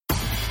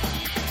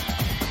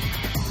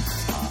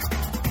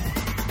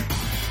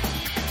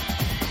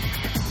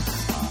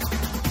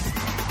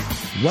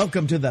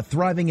Welcome to the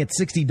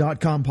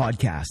ThrivingAt60.com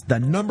podcast, the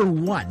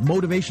 #1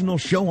 motivational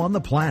show on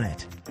the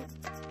planet.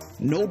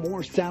 No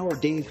more sour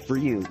days for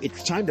you.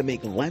 It's time to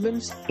make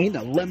lemons into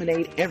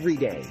lemonade every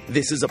day.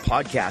 This is a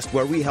podcast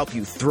where we help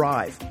you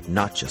thrive,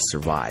 not just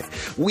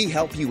survive. We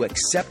help you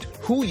accept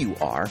who you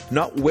are,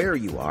 not where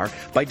you are,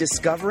 by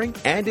discovering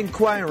and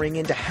inquiring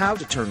into how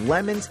to turn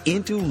lemons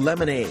into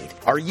lemonade.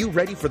 Are you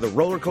ready for the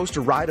roller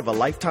coaster ride of a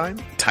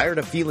lifetime? Tired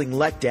of feeling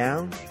let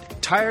down?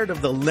 Tired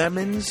of the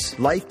lemons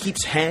life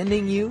keeps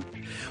handing you?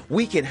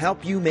 We can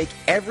help you make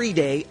every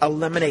day a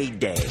lemonade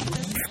day.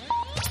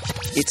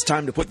 It's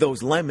time to put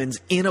those lemons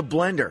in a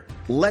blender.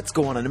 Let's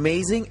go on an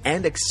amazing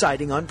and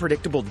exciting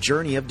unpredictable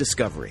journey of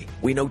discovery.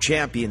 We know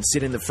champions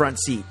sit in the front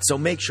seat, so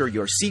make sure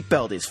your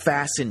seatbelt is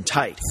fastened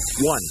tight.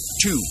 1,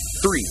 2,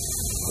 3,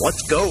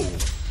 let's go.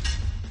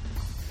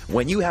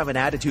 When you have an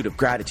attitude of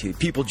gratitude,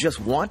 people just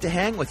want to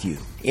hang with you.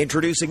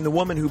 Introducing the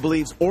woman who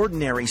believes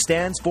ordinary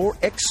stands for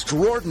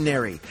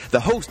extraordinary. The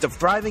host of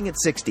Thriving at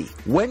 60,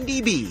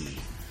 Wendy B.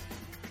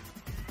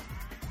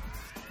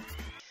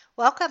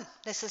 Welcome.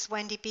 This is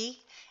Wendy B.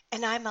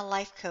 And I'm a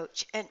life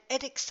coach, and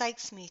it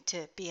excites me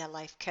to be a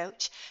life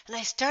coach. And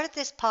I started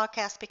this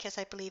podcast because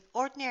I believe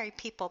ordinary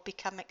people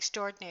become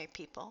extraordinary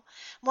people.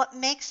 What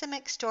makes them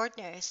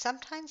extraordinary is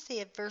sometimes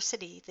the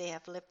adversity they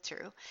have lived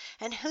through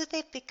and who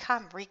they've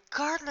become,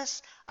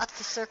 regardless of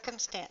the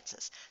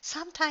circumstances.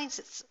 Sometimes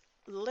it's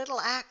little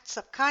acts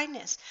of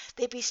kindness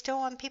they bestow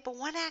on people,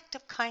 one act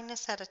of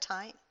kindness at a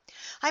time.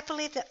 I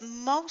believe that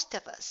most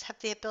of us have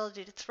the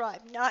ability to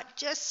thrive, not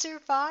just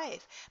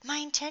survive. My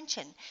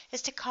intention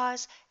is to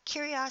cause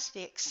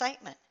curiosity,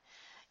 excitement,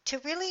 to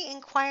really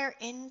inquire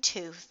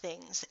into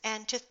things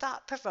and to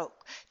thought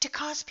provoke, to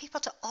cause people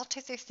to alter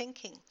their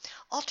thinking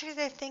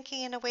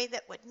in a way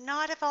that would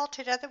not have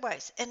altered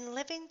otherwise, and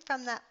living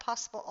from that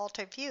possible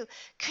altered view,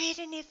 create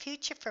a new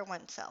future for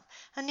oneself,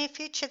 a new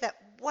future that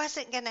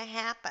wasn't going to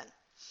happen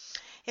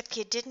if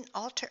you didn't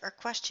alter or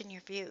question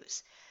your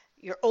views.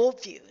 Your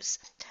old views.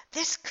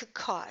 This could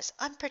cause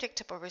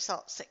unpredictable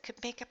results that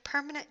could make a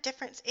permanent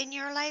difference in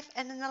your life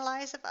and in the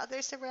lives of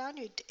others around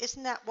you.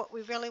 Isn't that what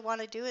we really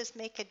want to do, is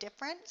make a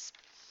difference?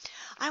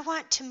 I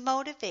want to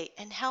motivate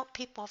and help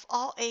people of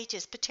all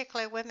ages,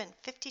 particularly women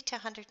 50 to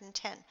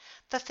 110,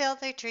 fulfill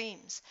their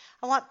dreams.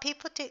 I want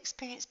people to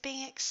experience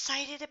being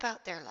excited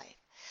about their life.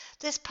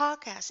 This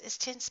podcast is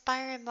to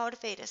inspire and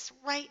motivate us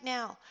right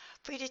now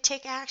for you to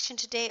take action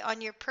today on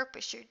your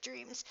purpose, your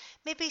dreams.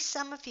 Maybe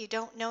some of you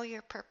don't know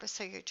your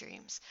purpose or your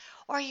dreams,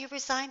 or you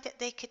resigned that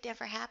they could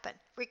never happen.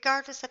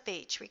 Regardless of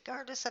age,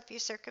 regardless of your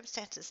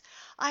circumstances,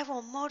 I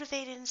will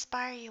motivate and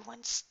inspire you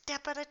one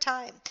step at a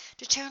time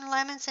to turn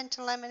lemons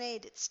into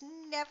lemonade. It's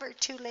never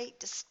too late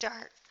to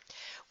start.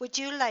 Would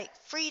you like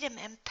freedom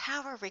and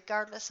power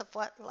regardless of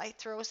what life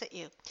throws at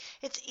you?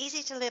 It's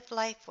easy to live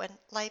life when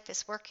life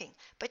is working,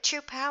 but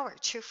true power,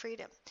 true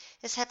freedom,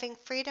 is having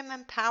freedom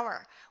and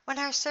power when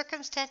our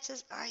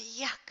circumstances are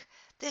yuck.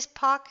 This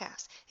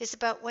podcast is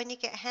about when you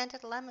get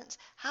handed lemons.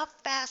 How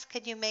fast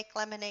can you make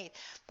lemonade?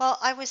 Well,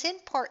 I was in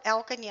Port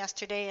Elgin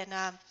yesterday, and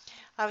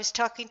I was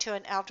talking to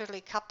an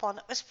elderly couple, and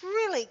it was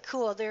really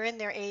cool. They're in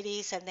their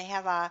 80s, and they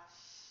have a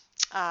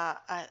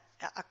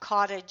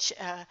cottage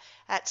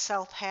at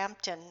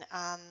Southampton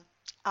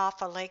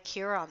off of Lake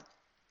Huron.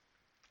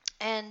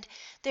 And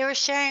they were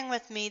sharing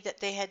with me that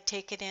they had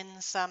taken in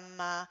some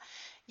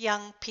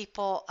young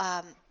people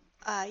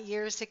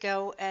years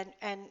ago and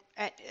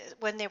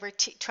when they were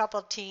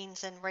troubled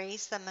teens, and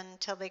raised them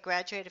until they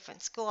graduated from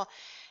school.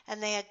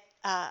 And they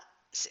had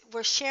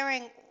were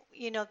sharing,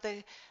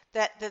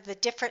 the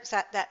difference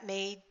that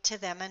made to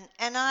them.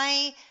 And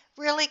I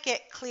really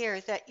get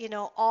clear that,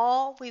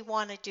 all we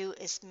want to do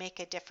is make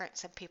a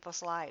difference in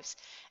people's lives.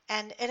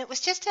 And it was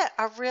just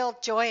a real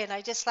joy. And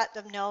I just let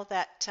them know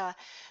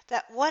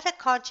that what a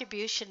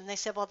contribution. And they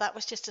said, well, that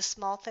was just a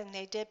small thing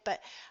they did.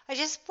 But I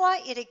just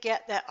want you to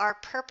get that our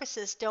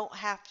purposes don't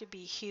have to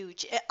be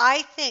huge.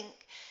 I think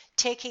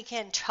taking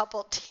in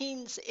troubled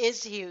teens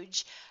is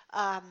huge.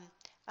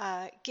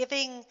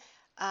 Giving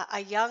a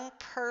young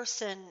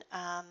person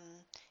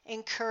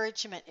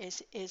encouragement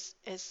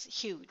is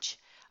huge.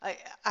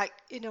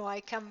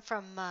 I come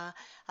from a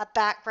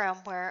background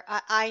where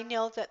I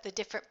know that the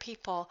different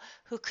people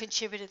who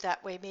contributed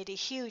that way made a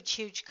huge,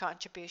 huge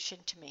contribution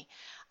to me.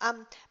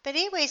 But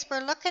anyways,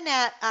 we're looking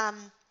at,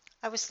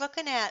 I was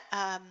looking at,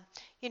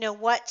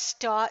 what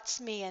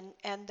starts me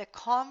and the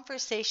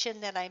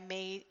conversation that I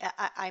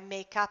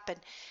make up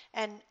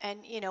and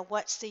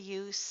what's the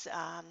use,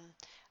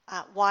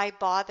 why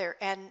bother?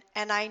 And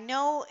I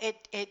know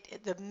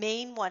the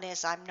main one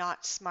is I'm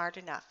not smart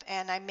enough,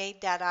 and I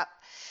made that up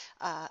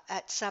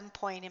at some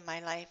point in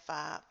my life,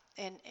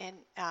 and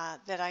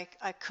that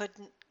I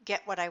couldn't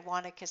get what I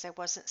wanted because I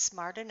wasn't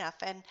smart enough,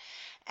 and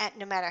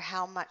no matter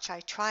how much I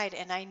tried.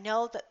 And I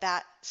know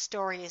that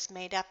story is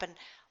made up, and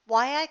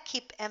why I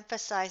keep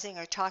emphasizing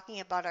or talking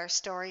about our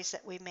stories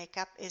that we make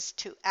up is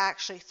to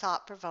actually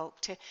thought provoke,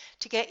 to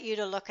get you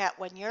to look at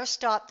when you're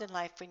stopped in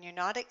life, when you're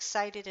not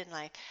excited in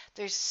life,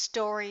 there's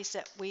stories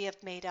that we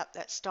have made up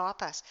that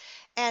stop us.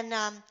 And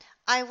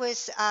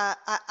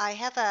I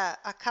have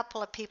a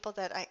couple of people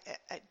that I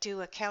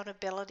do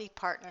accountability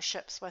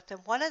partnerships with,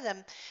 and one of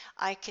them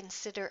I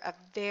consider a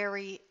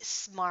very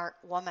smart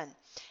woman.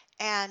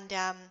 And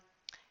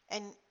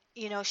and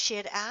she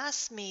had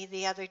asked me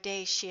the other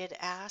day, she had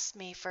asked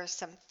me for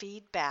some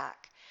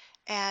feedback.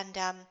 And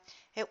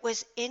it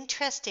was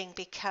interesting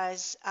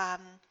because uh,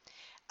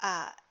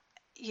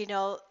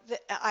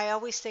 I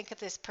always think of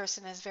this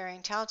person as very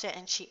intelligent,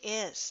 and she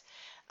is.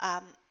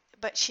 Um,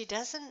 but she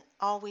doesn't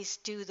always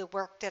do the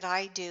work that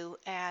I do,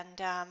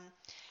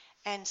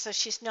 and so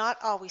she's not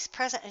always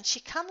present. And she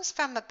comes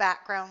from a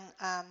background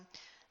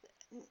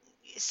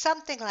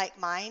something like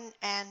mine,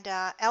 and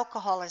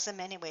alcoholism,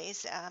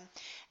 anyways.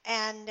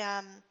 And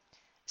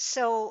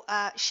So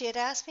she had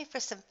asked me for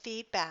some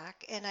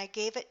feedback, and I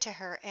gave it to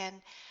her.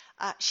 And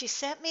she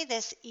sent me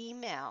this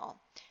email,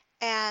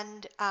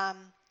 and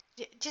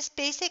just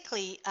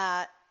basically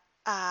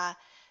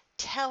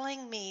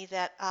telling me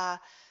that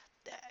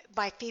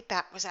my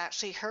feedback was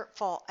actually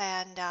hurtful,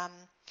 and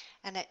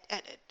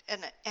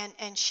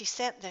she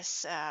sent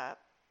this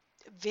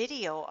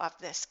video of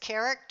this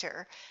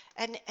character,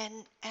 and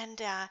and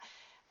and uh,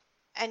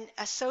 and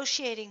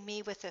associating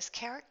me with this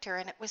character,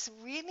 and it was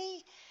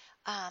really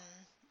um,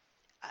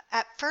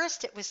 at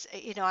first it was,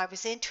 I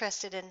was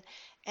interested in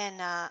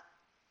and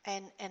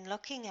and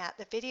looking at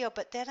the video,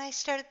 but then I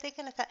started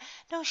thinking, I thought,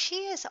 no,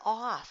 she is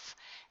off.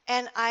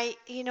 And I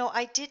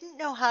didn't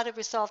know how to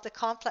resolve the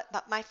conflict,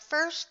 but my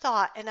first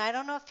thought, and I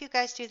don't know if you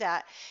guys do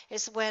that,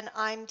 is when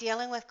I'm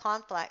dealing with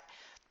conflict,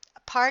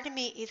 part of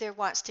me either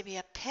wants to be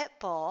a pit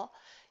bull,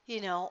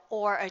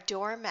 or a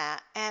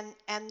doormat. And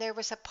there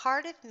was a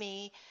part of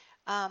me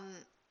um,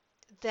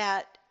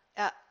 that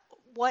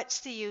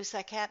what's the use?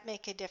 I can't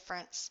make a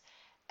difference.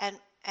 And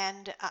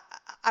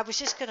I was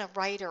just going to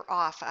write her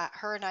off.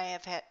 Her and I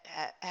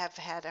have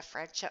had a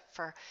friendship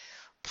for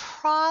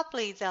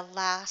probably the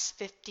last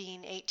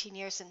 15, 18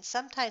 years, and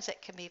sometimes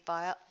it can be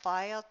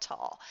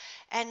volatile.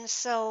 And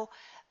so,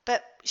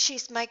 but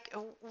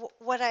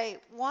what I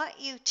want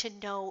you to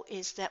know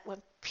is that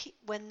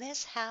when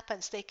this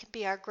happens, they can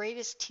be our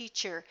greatest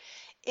teacher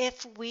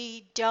if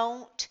we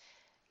don't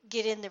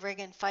get in the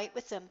ring and fight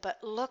with them,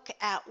 but look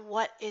at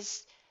what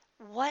is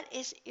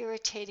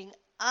irritating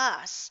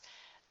us,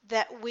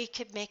 that we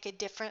could make a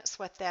difference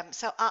with them.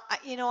 So,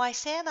 I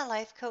say I'm a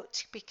life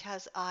coach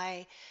because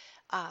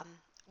um,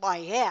 well, I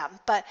am,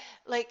 but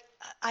like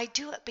I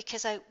do it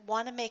because I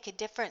want to make a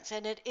difference,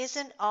 and it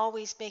isn't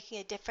always making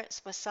a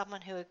difference with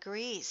someone who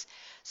agrees.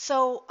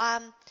 So,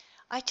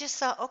 I just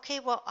thought, okay,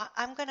 well,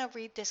 I'm going to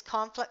read this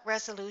conflict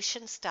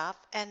resolution stuff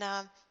and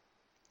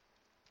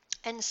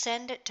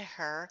send it to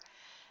her,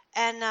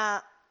 and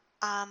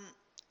um,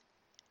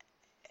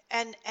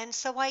 and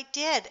so I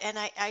did, and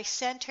I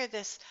sent her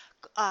this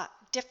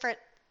different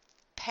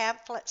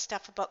pamphlet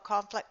stuff about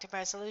conflict and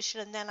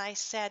resolution, and then I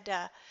said,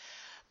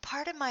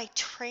 part of my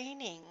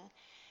training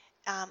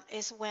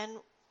is when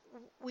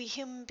we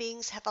human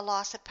beings have a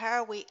loss of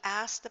power, we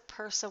ask the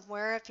person,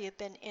 where have you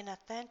been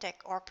inauthentic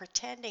or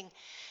pretending?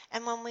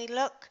 And when we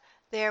look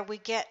there, we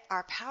get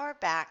our power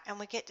back, and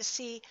we get to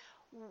see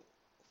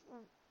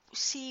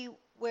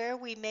where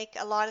we make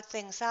a lot of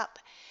things up.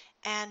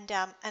 And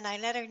I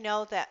let her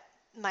know that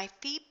my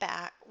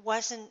feedback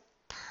wasn't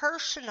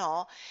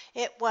personal,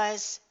 it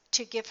was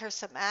to give her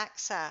some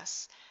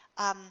access.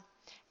 Um,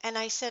 and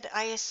I said,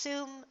 I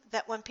assume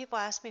that when people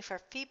ask me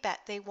for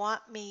feedback, they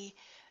want me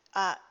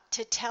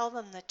to tell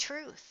them the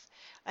truth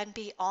and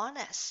be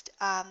honest,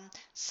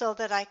 so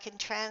that I can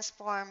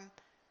transform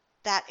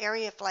that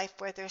area of life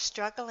where they're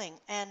struggling.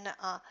 And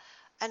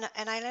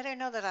I let her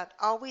know that I'd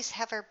always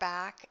have her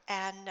back,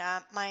 and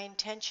my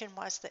intention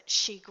was that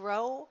she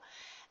grow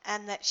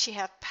and that she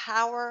have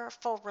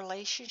powerful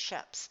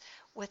relationships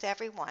with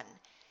everyone.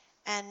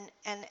 And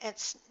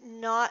it's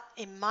not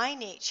in my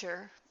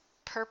nature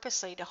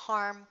purposely to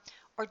harm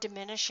or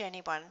diminish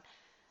anyone.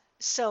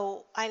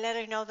 So I let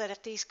her know that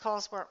if these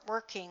calls weren't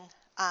working,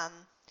 um,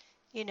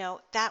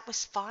 that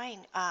was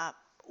fine.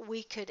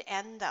 We could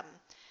end them.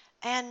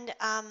 And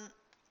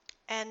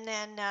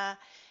then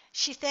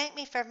she thanked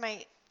me for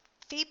my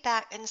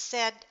feedback and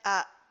said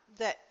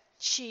that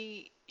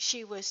she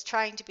was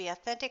trying to be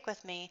authentic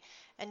with me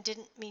and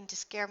didn't mean to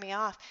scare me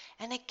off.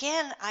 And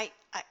again,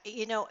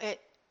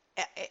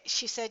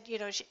 she said,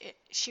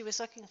 she was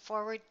looking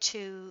forward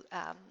to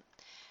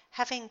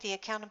having the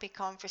accountability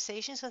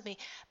conversations with me,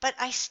 but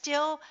I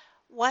still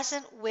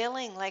wasn't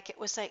willing. Like, it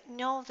was like,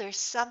 no, there's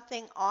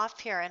something off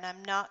here, and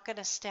I'm not going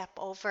to step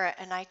over it.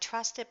 And I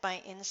trusted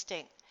my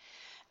instinct.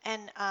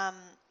 And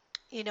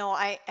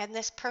and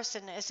this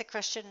person is a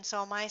Christian, and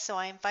so am I. So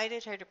I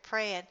invited her to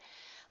pray,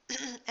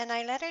 and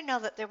I let her know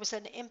that there was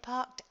an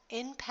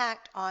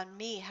impact on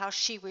me, how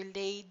she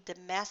relayed the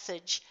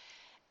message,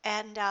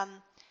 and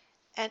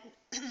and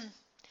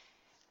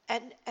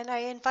and I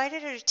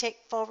invited her to take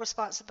full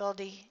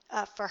responsibility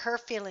for her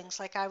feelings,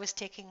 like I was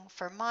taking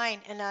for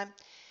mine. And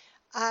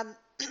um,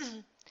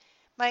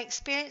 my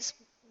experience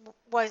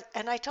was,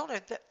 and I told her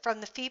that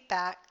from the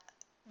feedback,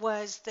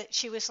 was that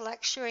she was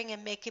lecturing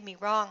and making me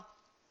wrong.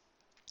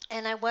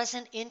 And I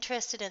wasn't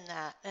interested in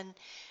that. And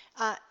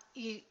uh,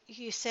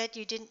 you said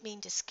you didn't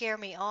mean to scare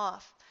me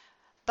off,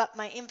 but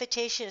my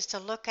invitation is to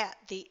look at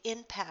the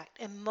impact.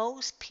 And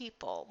most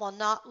people will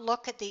not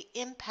look at the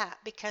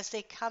impact because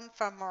they come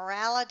from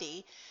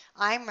morality.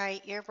 I'm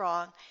right, you're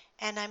wrong.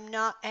 And I'm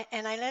not,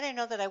 and I let her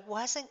know that I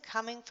wasn't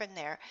coming from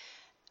there.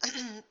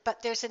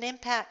 But there's an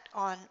impact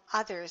on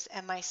others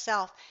and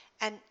myself.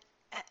 And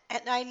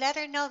and I let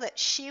her know that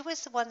she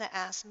was the one that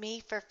asked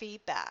me for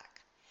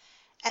feedback.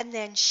 And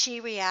then she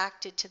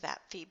reacted to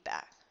that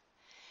feedback.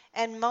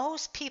 And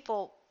most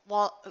people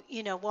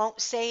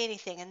won't say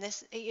anything, and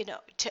this,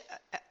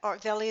 or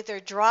they'll either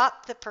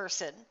drop the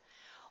person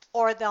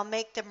or they'll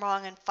make them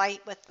wrong and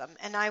fight with them.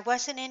 And I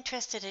wasn't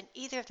interested in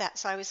either of that.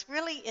 So I was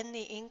really in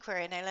the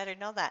inquiry, and I let her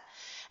know that.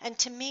 And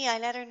to me, I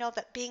let her know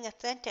that being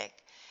authentic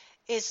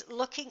is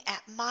looking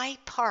at my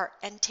part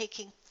and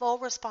taking full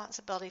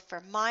responsibility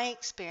for my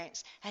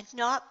experience and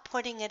not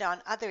putting it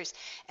on others.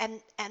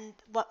 And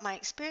what my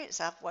experience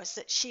of was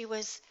that she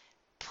was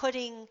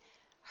putting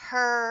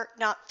her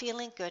not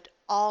feeling good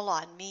all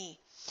on me.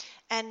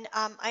 And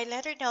I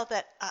let her know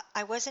that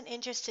I wasn't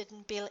interested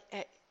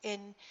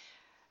in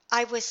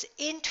I was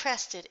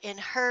interested in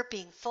her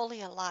being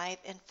fully alive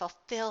and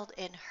fulfilled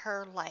in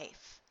her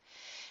life.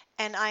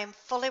 And I am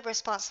fully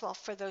responsible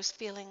for those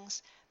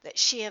feelings that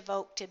she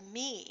evoked in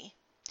me.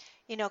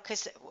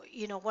 Because,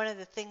 one of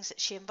the things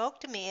that she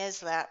invoked in me is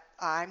that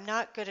I'm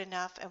not good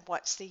enough and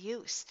what's the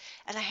use?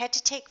 And I had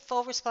to take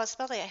full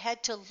responsibility. I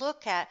had to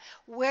look at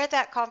where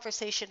that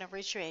conversation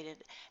originated.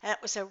 And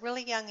it was a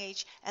really young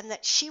age, and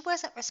that she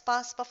wasn't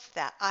responsible for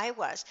that. I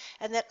was.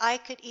 And that I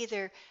could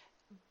either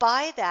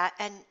buy that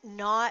and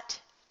not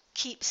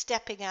keep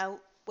stepping out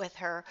with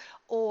her,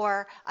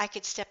 or I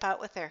could step out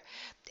with her.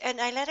 And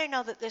I let her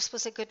know that this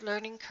was a good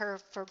learning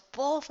curve for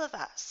both of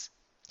us.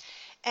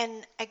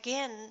 And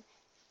again,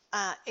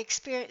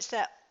 experience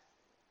that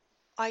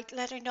I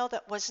let her know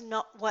that was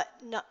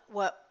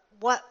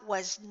what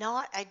was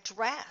not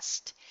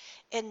addressed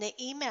in the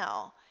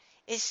email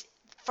is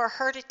for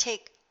her to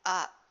take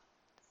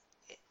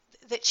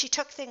that she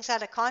took things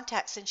out of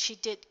context, and she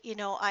did,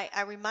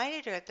 I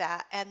reminded her of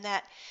that, and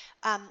that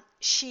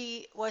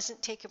she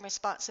wasn't taking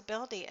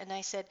responsibility. And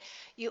I said,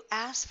 you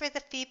asked for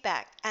the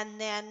feedback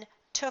and then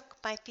took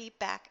my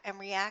feedback and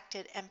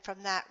reacted, and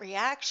from that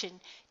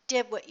reaction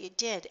did what you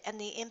did.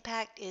 And the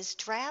impact is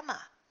drama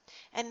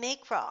and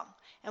make wrong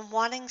and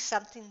wanting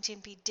something to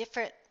be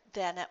different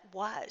than it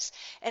was.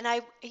 And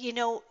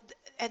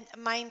and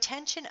my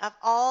intention of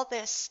all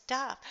this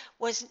stuff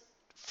was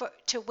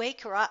to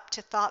wake her up,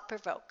 to thought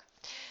provoke.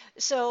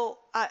 So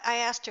I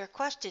asked her a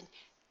question.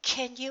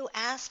 Can you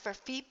ask for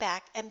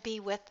feedback and be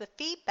with the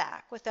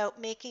feedback without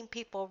making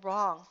people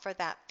wrong for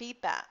that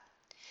feedback?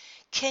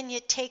 Can you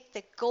take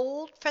the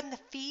gold from the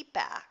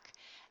feedback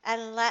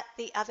and let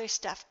the other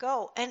stuff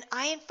go? And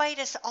I invite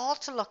us all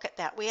to look at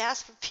that. We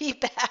ask for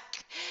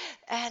feedback,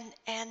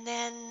 and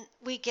then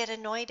we get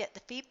annoyed at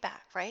the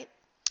feedback, right?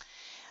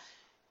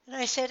 And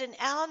I said, in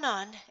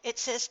Al-Anon, it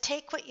says,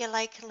 take what you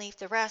like and leave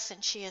the rest.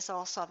 And she is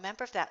also a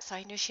member of that, so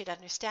I knew she'd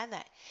understand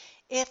that.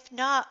 If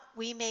not,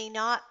 we may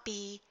not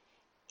be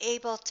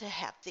able to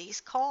have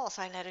these calls.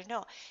 I let her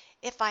know.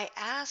 If I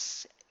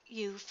ask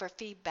you for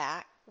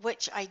feedback,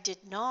 which I did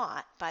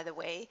not, by the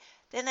way,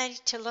 then I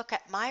need to look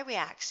at my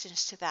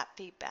reactions to that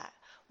feedback.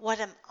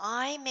 What am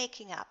I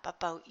making up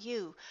about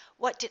you?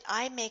 What did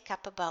I make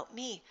up about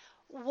me?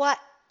 What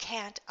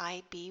can't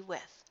I be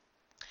with?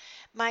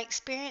 My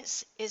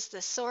experience is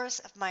the source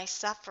of my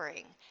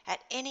suffering at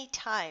any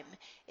time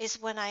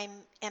is when I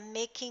am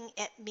making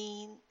it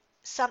mean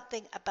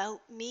something about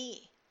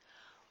me.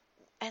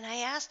 And I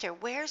asked her,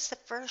 where's the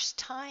first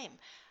time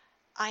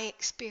I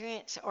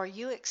experienced or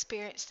you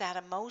experienced that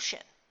emotion?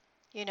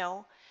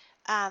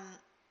 Um,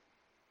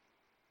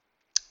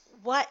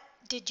 what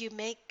did you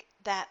make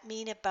that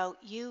mean about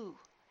you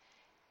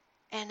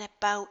and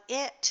about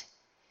it?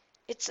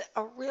 It's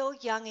a real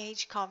young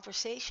age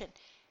conversation.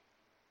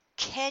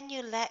 Can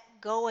you let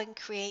go and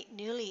create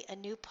newly a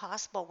new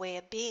possible way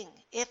of being?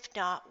 If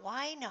not,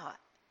 why not?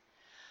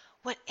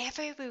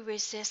 Whatever we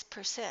resist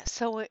persists.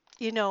 So,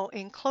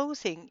 in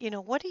closing,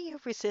 what are you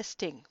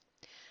resisting?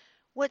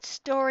 What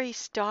stories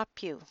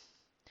stop you?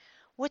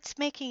 What's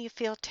making you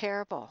feel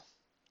terrible?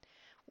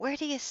 Where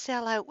do you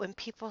sell out when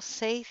people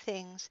say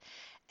things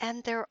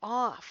and they're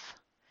off?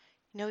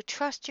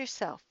 Trust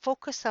yourself.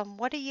 Focus on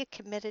what are you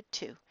committed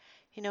to.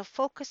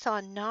 Focus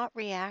on not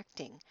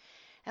reacting.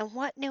 And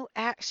what new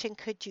action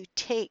could you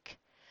take?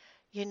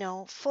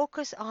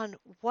 Focus on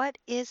what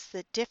is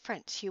the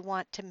difference you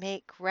want to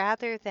make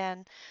rather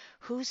than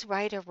who's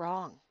right or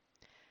wrong.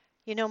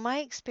 My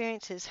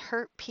experience is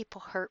hurt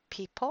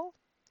people,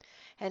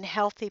 and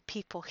healthy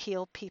people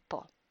heal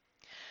people.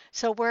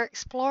 So we're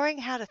exploring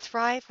how to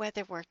thrive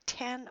whether we're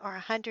 10 or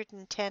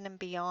 110 and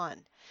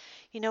beyond.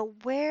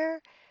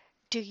 Where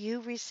do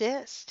you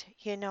resist?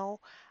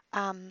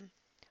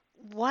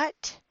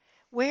 What,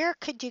 where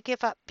could you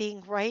give up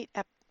being right,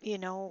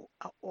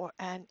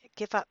 and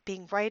give up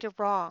being right or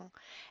wrong,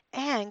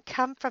 and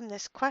come from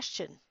this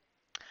question: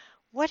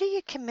 What are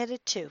you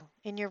committed to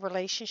in your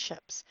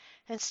relationships?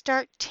 And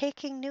start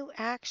taking new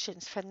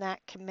actions from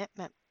that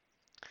commitment.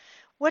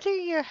 What are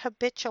your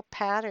habitual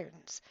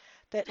patterns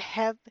that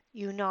have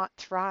you not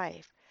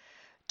thrive?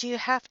 Do you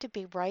have to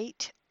be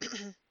right?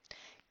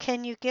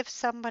 Can you give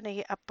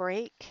somebody a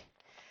break?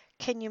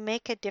 Can you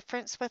make a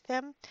difference with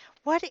them?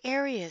 What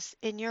areas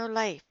in your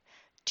life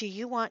do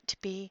you want to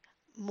be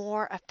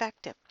more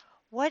effective?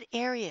 What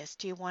areas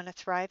do you want to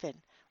thrive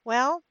in?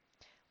 Well,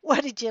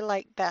 what did you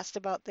like best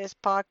about this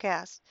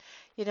podcast?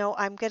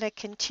 I'm going to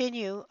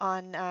continue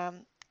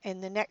on in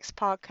the next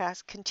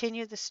podcast,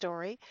 continue the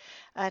story,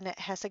 and it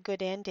has a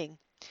good ending.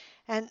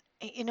 And,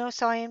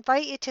 so I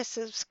invite you to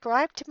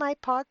subscribe to my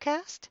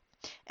podcast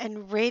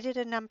and rate it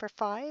a number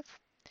 5.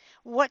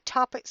 What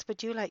topics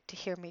would you like to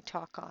hear me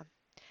talk on?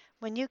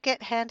 When you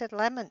get handed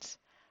lemons,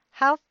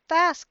 how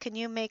fast can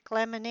you make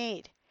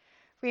lemonade?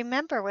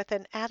 Remember, with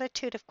an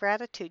attitude of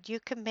gratitude, you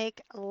can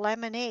make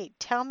lemonade.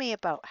 Tell me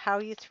about how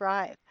you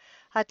thrive.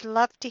 I'd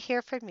love to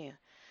hear from you.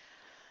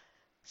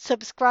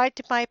 Subscribe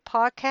to my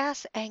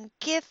podcast and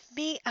give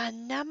me a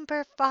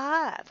number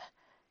 5.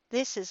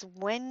 This is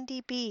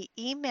Wendy B.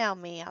 Email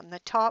me on the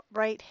top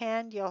right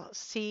hand. You'll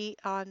see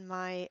on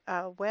my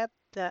web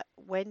the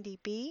Wendy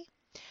B.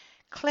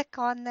 Click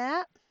on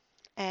that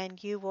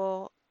and you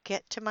will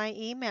get to my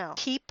email.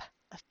 Keep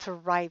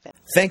thriving.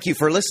 Thank you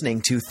for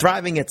listening to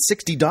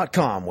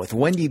ThrivingAt60.com with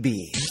Wendy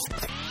B.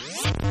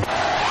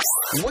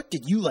 What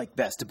did you like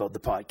best about the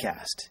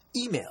podcast?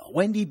 Email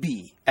Wendy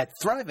B at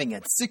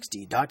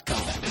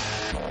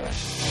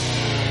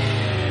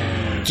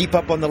ThrivingAt60.com. Keep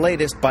up on the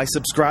latest by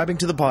subscribing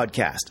to the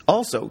podcast.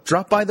 Also,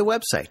 drop by the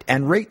website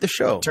and rate the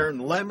show. Turn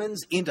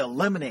lemons into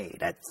lemonade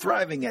at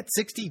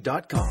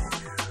ThrivingAt60.com.